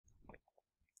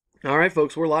All right,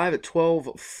 folks, we're live at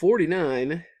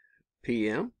 12:49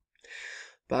 p.m.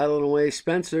 Battling away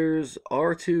Spencer's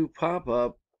R2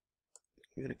 pop-up.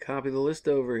 I'm going to copy the list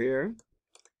over here.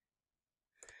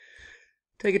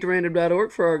 Take it to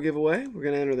random.org for our giveaway. We're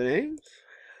going to enter the names.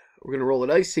 We're going to roll the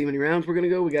dice, see how many rounds we're going to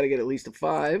go. We got to get at least a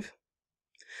 5.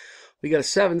 We got a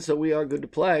 7, so we are good to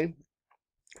play.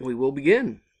 We will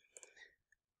begin.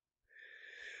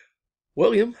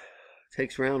 William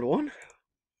takes round 1.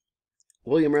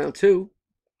 William round 2.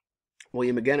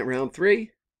 William again at round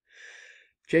 3.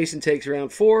 Jason takes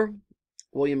round 4.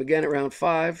 William again at round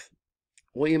 5.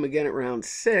 William again at round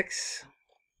 6.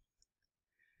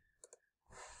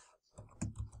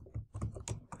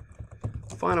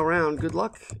 Final round. Good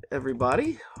luck,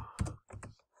 everybody,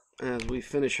 as we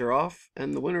finish her off.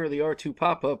 And the winner of the R2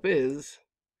 pop-up is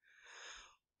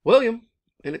William,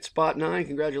 and it's spot 9.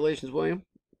 Congratulations, William,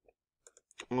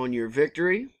 on your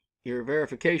victory. Your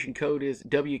verification code is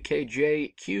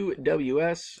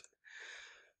WKJQWS. I'm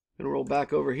going to roll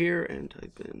back over here and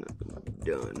type in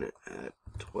done at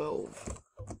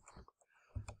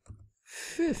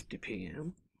 12:50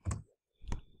 p.m.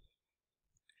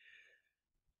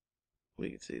 We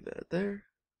can see that there.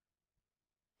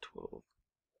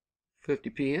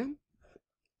 12:50 p.m.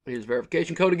 Here's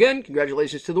verification code again.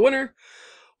 Congratulations to the winner.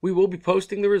 We will be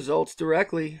posting the results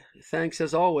directly. Thanks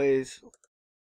as always.